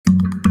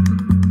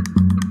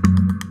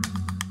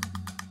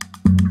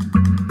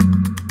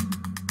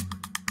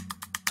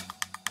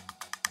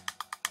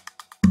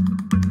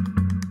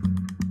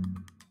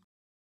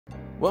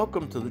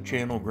Welcome to the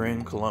channel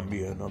Grand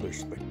Colombia, another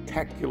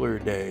spectacular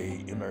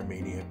day in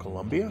Armenia,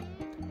 Colombia.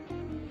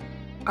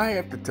 I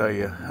have to tell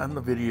you, on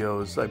the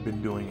videos I've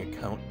been doing a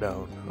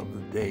countdown of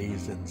the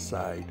days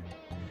inside.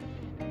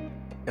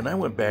 And I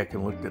went back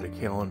and looked at a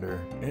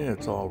calendar and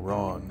it's all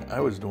wrong.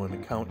 I was doing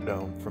a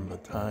countdown from the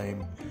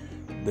time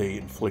they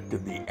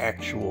inflicted the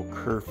actual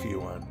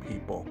curfew on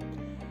people.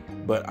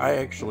 But I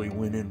actually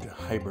went into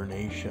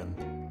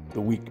hibernation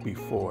the week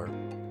before.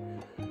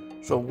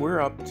 So we're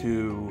up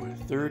to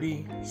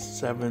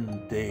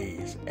 37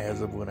 days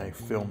as of when I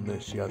filmed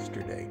this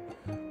yesterday.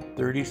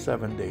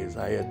 37 days.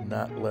 I had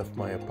not left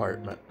my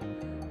apartment.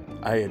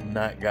 I had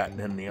not gotten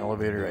in the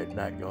elevator. I had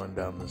not gone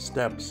down the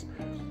steps.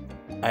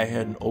 I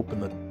hadn't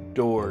opened the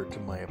door to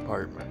my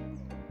apartment.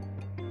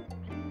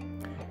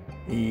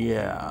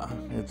 Yeah,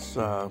 it's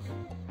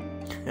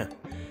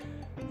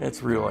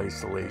it's real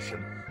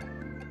isolation.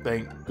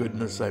 Thank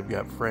goodness I've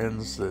got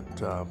friends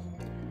that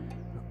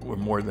we're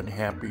more than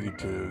happy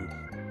to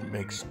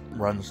make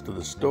runs to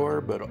the store,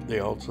 but they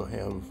also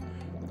have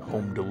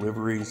home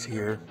deliveries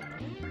here.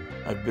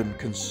 I've been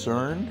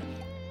concerned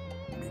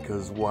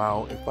because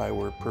while if I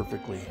were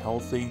perfectly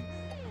healthy,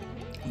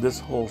 this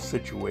whole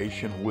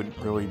situation wouldn't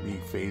really be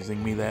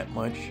fazing me that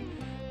much.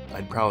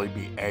 I'd probably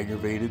be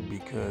aggravated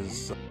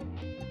because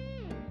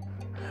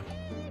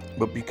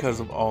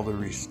of all the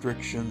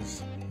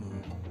restrictions,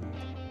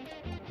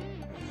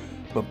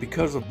 but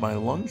because of my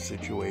lung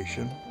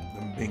situation,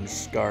 being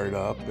scarred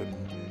up and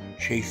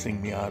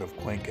chasing me out of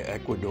Cuenca,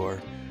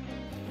 Ecuador,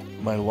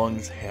 my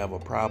lungs have a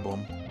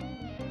problem.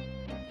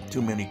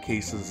 Too many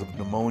cases of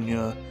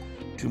pneumonia,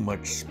 too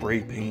much spray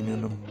paint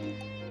in them.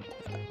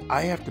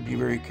 I have to be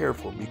very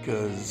careful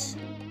because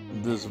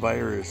this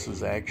virus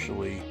is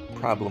actually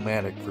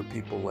problematic for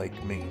people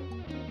like me.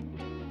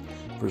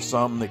 For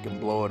some, they can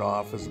blow it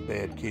off as a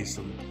bad case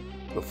of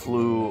the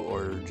flu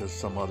or just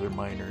some other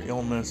minor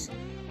illness.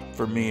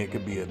 For me, it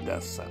could be a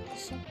death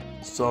sentence.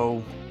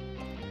 So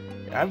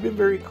I've been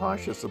very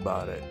cautious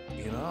about it.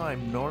 You know,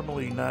 I'm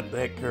normally not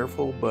that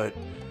careful, but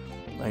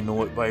I know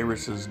what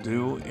viruses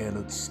do, and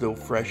it's still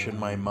fresh in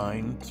my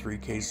mind. 3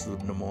 cases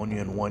of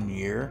pneumonia in 1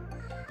 year,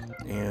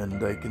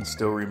 and I can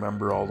still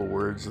remember all the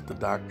words that the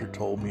doctor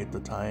told me at the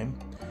time,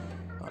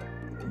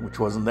 which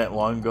wasn't that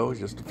long ago,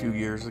 just a few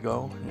years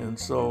ago. And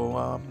so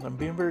I'm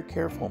being very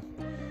careful.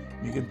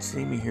 You can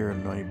see me here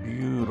in my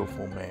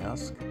beautiful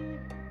mask.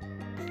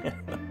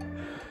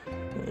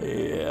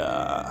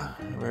 Yeah,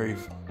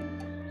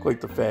 quite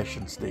the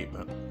fashion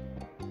statement.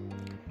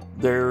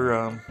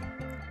 They're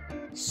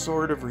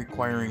sort of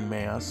requiring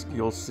masks.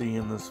 You'll see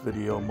in this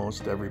video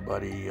most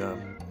everybody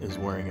is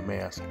wearing a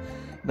mask.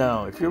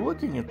 Now, if you're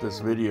looking at this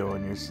video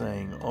and you're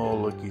saying, oh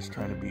look, he's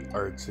trying to be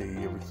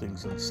artsy,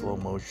 everything's in slow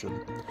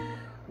motion.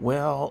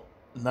 Well,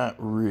 not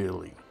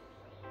really.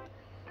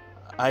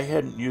 I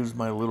hadn't used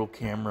my little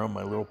camera,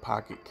 my little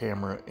pocket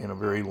camera, in a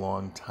very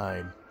long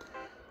time.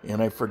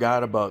 And I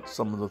forgot about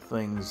some of the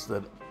things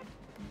that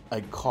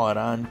I caught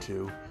on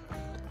to.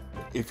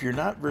 If you're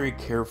not very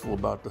careful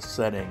about the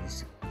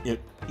settings,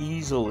 it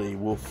easily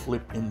will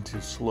flip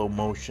into slow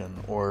motion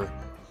or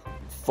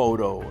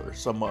photo or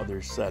some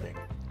other setting.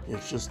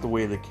 It's just the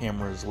way the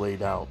camera is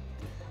laid out.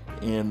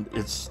 And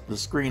the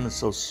screen is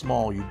so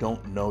small you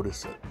don't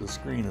notice it. The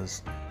screen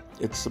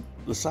it's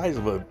the size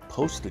of a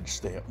postage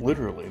stamp,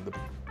 literally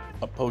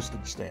a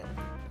postage stamp.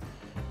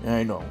 And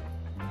I know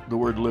the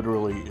word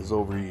literally is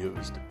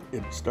overused.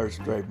 It starts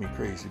to drive me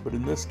crazy, but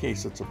in this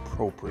case it's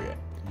appropriate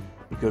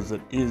because it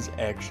is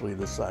actually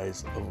the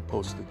size of a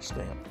postage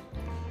stamp.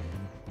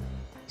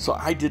 So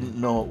I didn't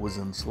know it was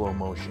in slow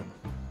motion.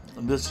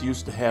 And this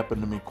used to happen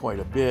to me quite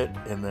a bit,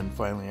 and then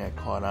finally I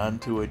caught on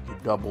to it. You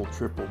double,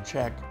 triple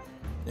check,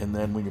 and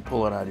then when you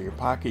pull it out of your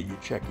pocket, you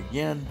check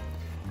again.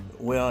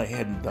 Well, I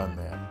hadn't done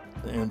that,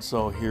 and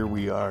so here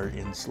we are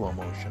in slow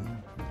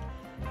motion.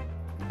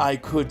 I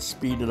could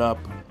speed it up,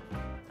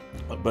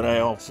 but I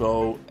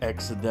also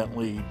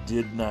accidentally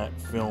did not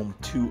film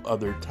 2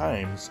 other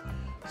times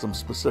some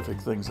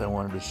specific things I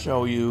wanted to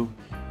show you,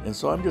 and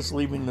so I'm just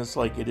leaving this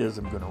like it is.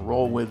 I'm going to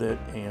roll with it,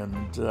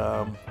 and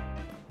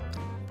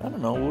I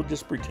don't know, we'll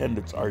just pretend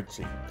it's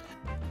artsy.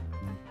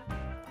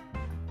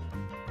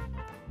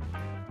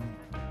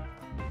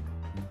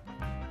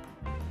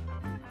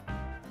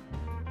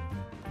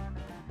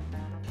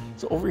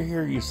 So over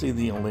here you see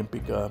the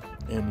Olympica,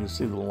 and you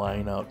see the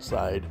line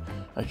outside.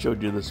 I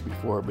showed you this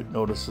before, but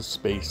notice the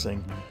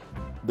spacing.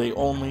 They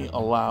only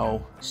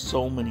allow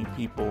so many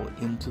people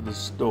into the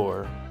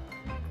store.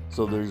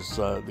 So there's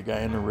the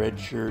guy in the red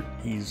shirt,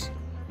 he's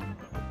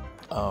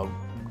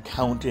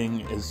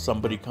counting as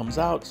somebody comes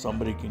out,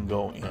 somebody can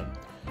go in.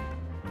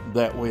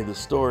 That way the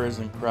store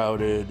isn't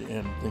crowded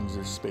and things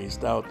are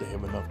spaced out. They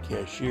have enough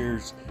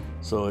cashiers,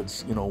 so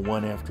it's, you know,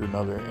 one after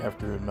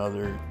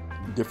another,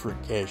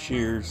 different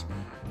cashiers,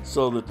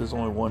 so that there's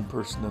only one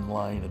person in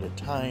line at a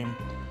time.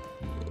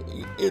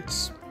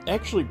 It's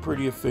actually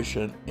pretty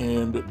efficient,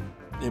 and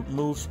it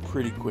moves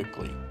pretty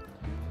quickly.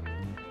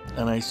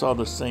 And I saw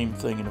the same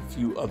thing in a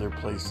few other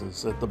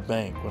places. At the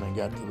bank, when I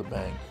got to the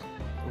bank,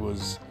 it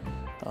was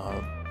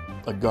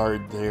a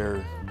guard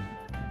there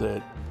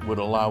that would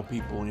allow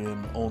people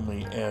in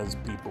only as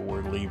people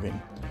were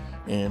leaving.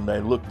 And I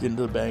looked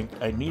into the bank.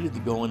 I needed to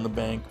go in the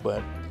bank,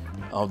 but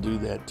I'll do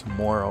that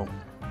tomorrow.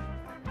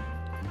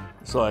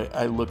 So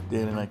I looked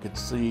in and I could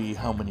see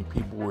how many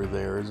people were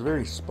there. It was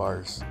very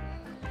sparse.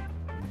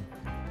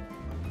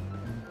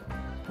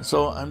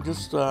 So I'm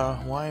just,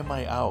 why am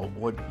I out?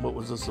 What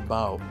was this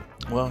about?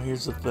 Well,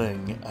 here's the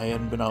thing. I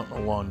hadn't been out in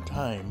a long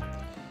time,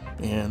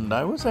 and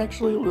I was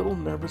actually a little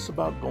nervous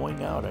about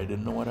going out. I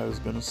didn't know what I was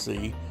going to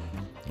see,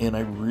 and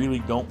I really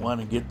don't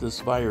want to get this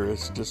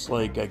virus, just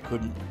like I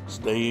couldn't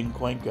stay in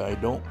Cuenca. I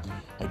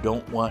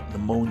don't want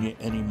pneumonia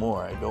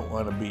anymore. I don't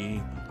want to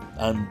be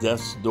on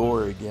death's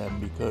door again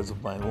because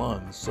of my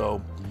lungs.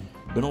 So,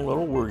 been a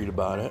little worried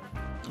about it.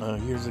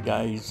 Here's a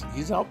guy.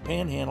 He's out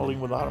panhandling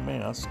without a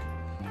mask.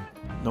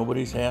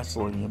 Nobody's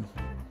hassling him.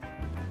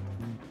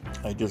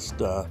 I just,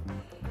 let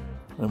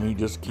me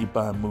just keep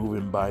on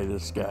moving by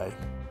this guy.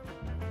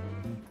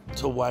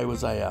 So why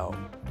was I out?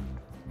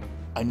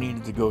 I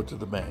needed to go to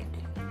the bank.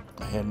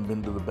 I hadn't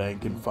been to the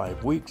bank in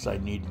 5 weeks. I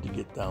needed to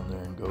get down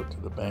there and go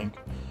to the bank.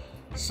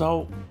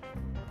 So,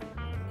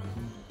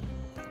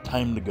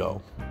 time to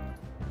go.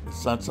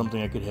 It's not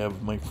something I could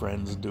have my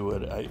friends do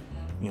it. I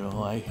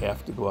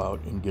have to go out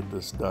and get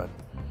this done.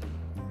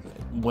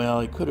 Well,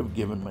 I could have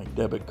given my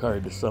debit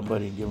card to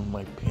somebody and given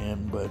my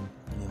PIN, but,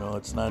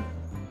 it's not,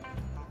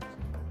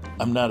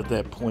 I'm not at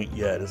that point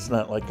yet. It's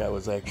not like I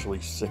was actually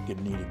sick and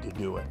needed to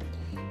do it.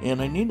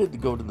 And I needed to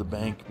go to the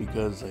bank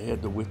because I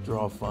had to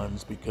withdraw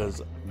funds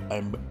because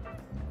I'm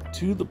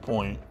to the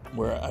point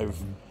where I've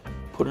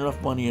put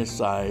enough money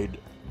aside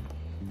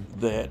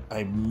that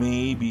I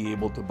may be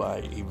able to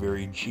buy a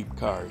very cheap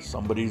car.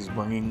 Somebody's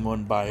bringing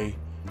one by.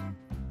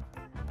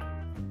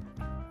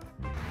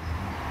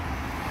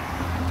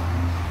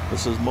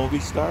 This is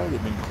Movistar.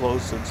 They've been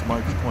closed since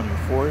March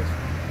 24th,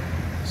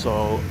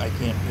 so I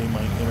can't pay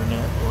my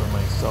internet or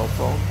my cell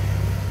phone.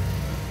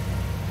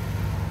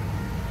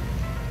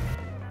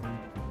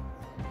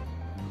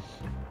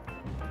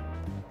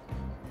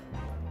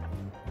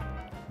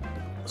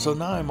 So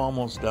now I'm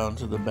almost down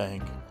to the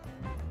bank,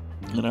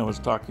 and I was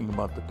talking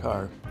about the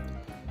car.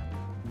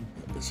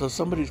 So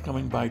somebody's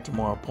coming by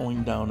tomorrow,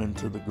 pulling down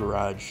into the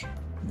garage,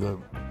 the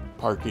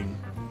parking.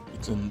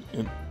 It's in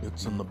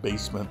the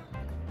basement.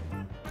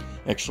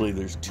 Actually,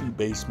 there's 2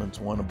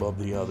 basements, one above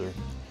the other.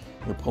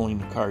 They're pulling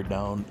the car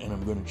down, and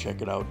I'm going to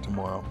check it out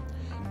tomorrow.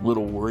 A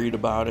little worried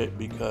about it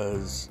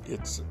because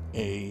it's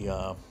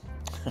a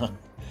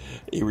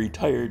a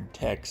retired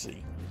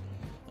taxi.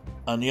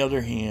 On the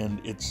other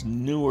hand, it's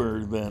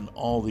newer than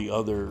all the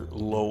other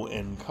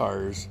low-end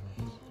cars,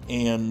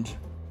 and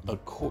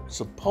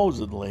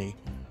supposedly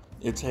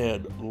it's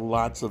had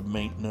lots of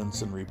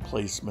maintenance and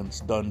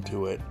replacements done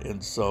to it,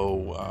 and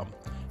so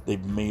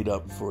they've made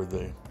up for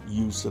the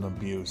use and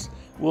abuse.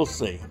 We'll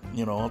see.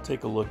 I'll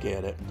take a look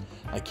at it.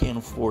 I can't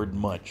afford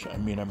much.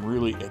 I'm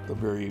really at the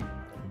very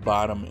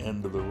bottom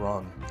end of the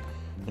rung.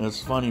 And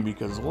it's funny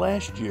because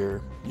last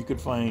year you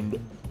could find,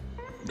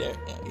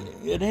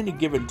 at any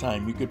given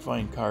time, you could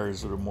find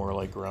cars that are more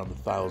like around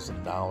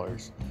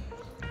 $1,000.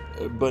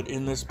 But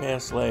in this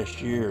past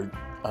last year,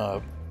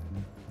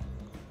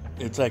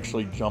 it's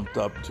actually jumped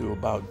up to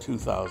about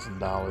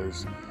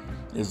 $2,000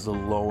 is the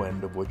low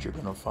end of what you're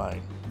going to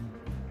find,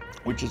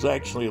 which is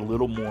actually a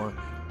little more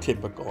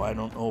typical. I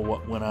don't know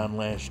what went on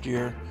last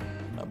year,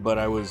 but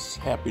I was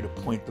happy to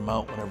point them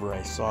out whenever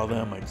I saw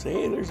them. I'd say,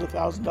 hey, there's a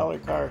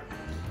 $1,000 car,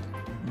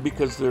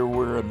 because there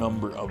were a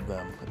number of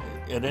them.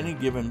 At any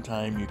given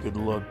time, you could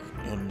look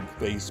in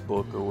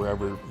Facebook or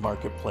wherever,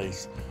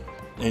 Marketplace,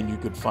 and you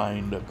could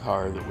find a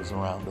car that was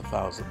around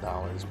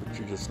 $1,000, but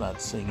you're just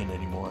not seeing it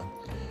anymore.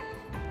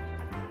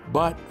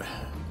 But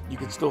you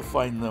can still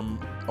find them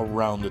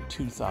around the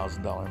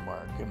 $2,000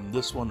 mark. And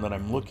this one that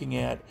I'm looking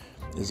at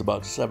is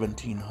about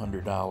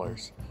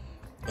 $1,700.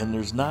 And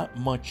there's not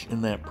much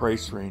in that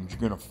price range you're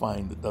going to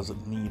find that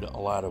doesn't need a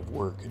lot of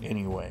work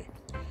anyway.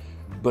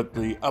 But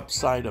the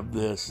upside of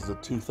this is a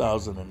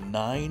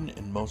 2009,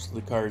 and most of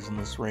the cars in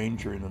this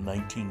range are in the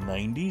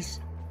 1990s.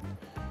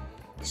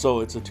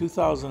 So it's a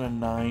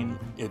 2009,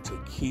 it's a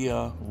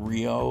Kia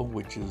Rio,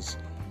 which is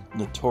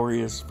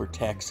notorious for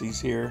taxis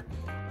here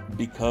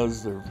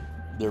because they're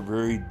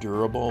very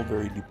durable,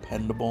 very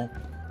dependable.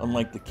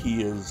 Unlike the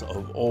Kias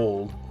of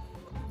old,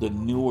 the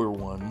newer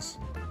ones,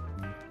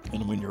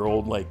 and when you're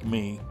old like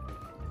me,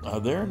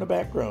 there in the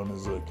background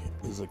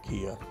is a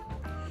Kia.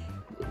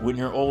 When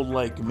you're old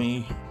like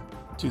me,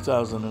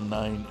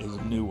 2009 is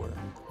newer.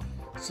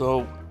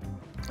 So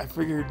I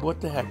figured,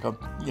 what the heck,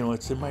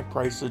 it's in my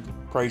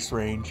price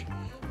range.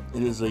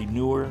 It is a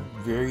newer,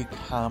 very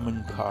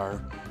common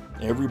car.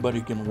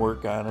 Everybody can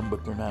work on them,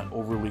 but they're not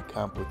overly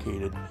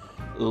complicated.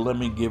 Let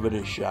me give it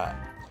a shot.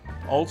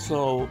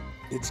 Also,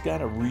 it's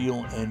got a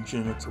real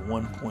engine. It's a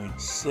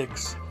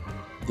 1.6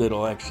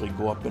 that'll actually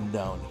go up and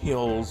down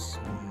hills.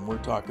 We're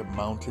talking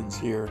mountains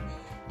here,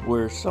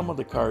 where some of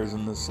the cars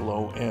in this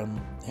low end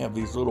have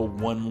these little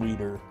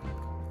 1-liter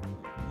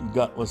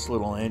gutless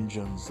little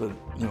engines that,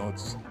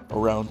 it's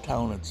around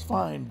town, it's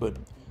fine, but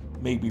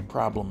may be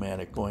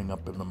problematic going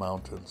up in the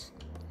mountains.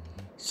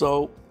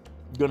 So,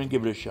 gonna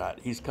give it a shot.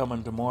 He's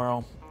coming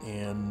tomorrow,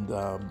 and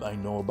I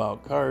know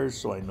about cars,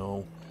 so I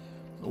know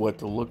what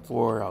to look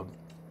for. I'll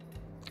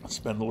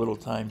spend a little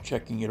time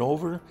checking it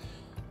over.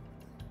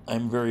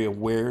 I'm very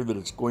aware that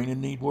it's going to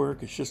need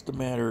work. It's just a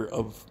matter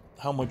of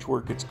how much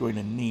work it's going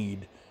to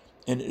need,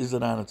 and is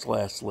it on its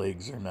last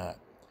legs or not.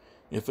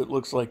 If it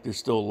looks like there's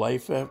still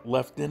life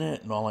left in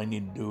it, and all I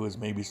need to do is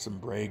maybe some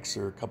brakes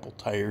or a couple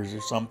tires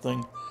or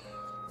something,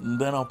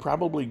 then I'll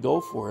probably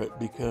go for it,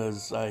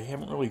 because I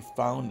haven't really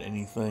found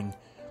anything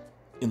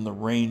in the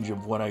range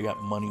of what I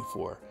got money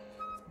for.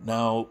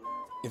 Now,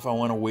 if I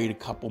want to wait a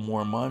couple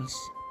more months,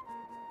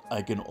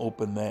 I can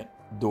open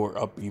that door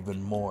up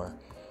even more.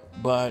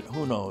 But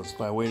who knows,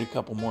 if I wait a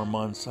couple more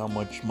months, how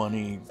much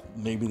money,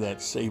 maybe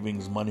that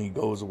savings money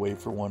goes away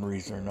for one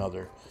reason or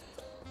another.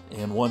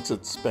 And once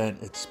it's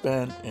spent,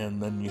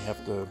 and then you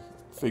have to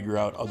figure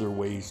out other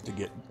ways to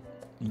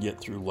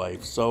get through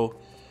life. So,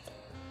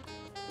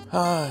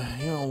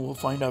 we'll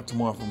find out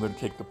tomorrow if I'm going to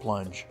take the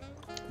plunge.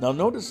 Now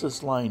notice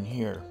this line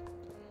here.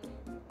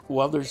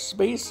 While there's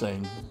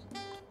spacing,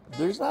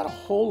 there's not a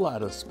whole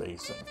lot of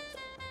spacing.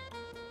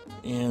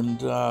 And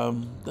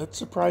that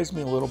surprised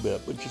me a little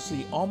bit. But you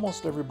see,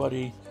 almost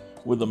everybody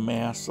with a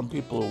mask, some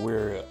people will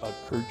wear a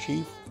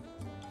kerchief.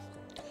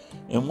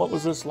 And what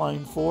was this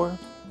line for?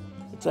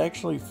 It's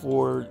actually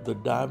for the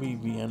Davi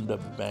Vivienda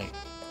Bank.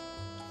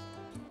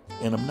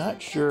 And I'm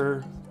not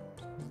sure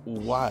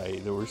why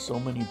there were so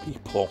many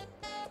people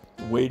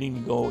waiting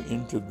to go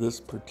into this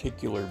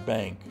particular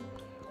bank.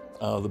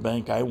 The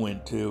bank I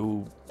went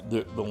to,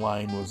 the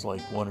line was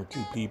like 1 or 2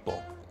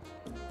 people.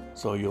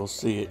 So you'll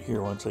see it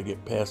here once I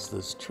get past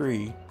this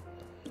tree,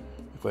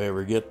 if I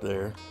ever get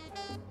there.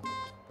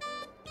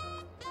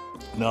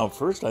 Now, at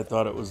first I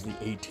thought it was the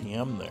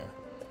ATM there.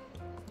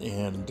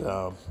 And,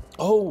 and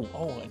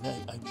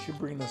I should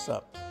bring this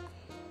up.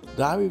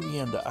 Davi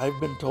Vivienda, I've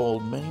been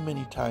told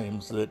many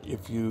times that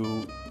if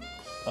you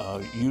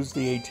use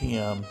the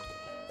ATM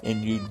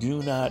and you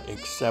do not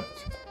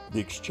accept the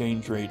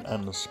exchange rate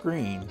on the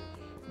screen,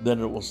 then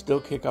it will still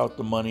kick out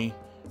the money,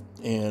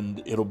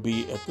 and it'll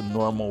be at the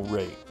normal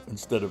rate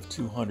instead of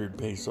 200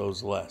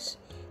 pesos less.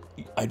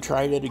 I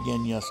tried it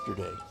again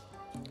yesterday,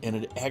 and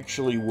it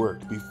actually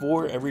worked.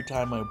 Before, every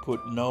time I put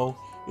no,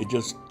 it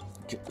just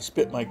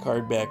spit my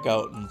card back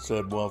out and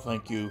said, well,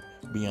 thank you,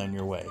 be on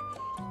your way.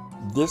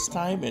 This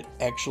time, it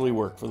actually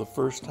worked. For the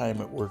first time,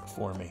 it worked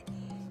for me.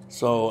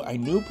 So I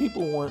knew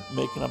people weren't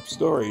making up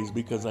stories,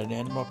 because I'd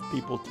had enough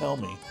people tell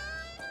me.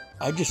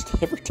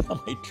 Every time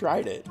I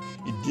tried it,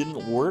 it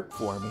didn't work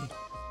for me.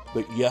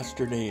 But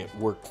yesterday it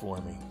worked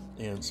for me.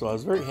 And so I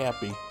was very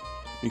happy,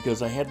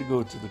 because I had to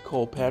go to the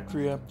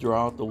Colpatria,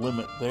 draw out the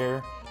limit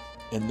there,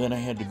 and then I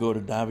had to go to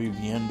Davi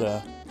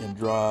Vivienda and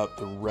draw out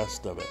the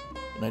rest of it.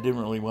 And I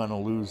didn't really want to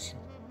lose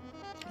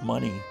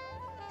money,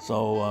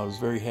 so I was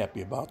very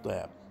happy about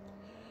that.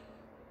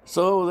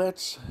 So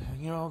that's,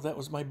 that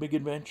was my big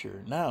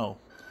adventure. Now,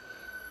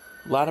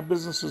 a lot of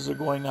businesses are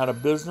going out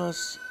of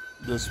business.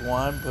 This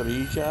Juan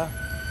Parilla,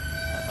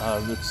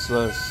 that's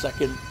the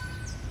second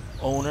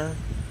owner,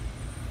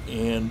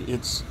 and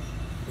it's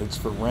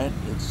for rent.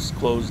 It's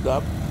closed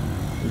up.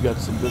 We got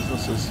some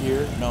businesses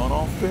here. Now, in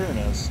all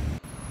fairness,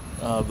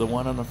 the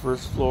one on the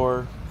first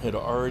floor had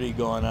already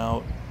gone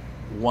out.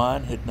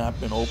 Juan had not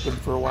been open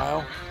for a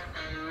while,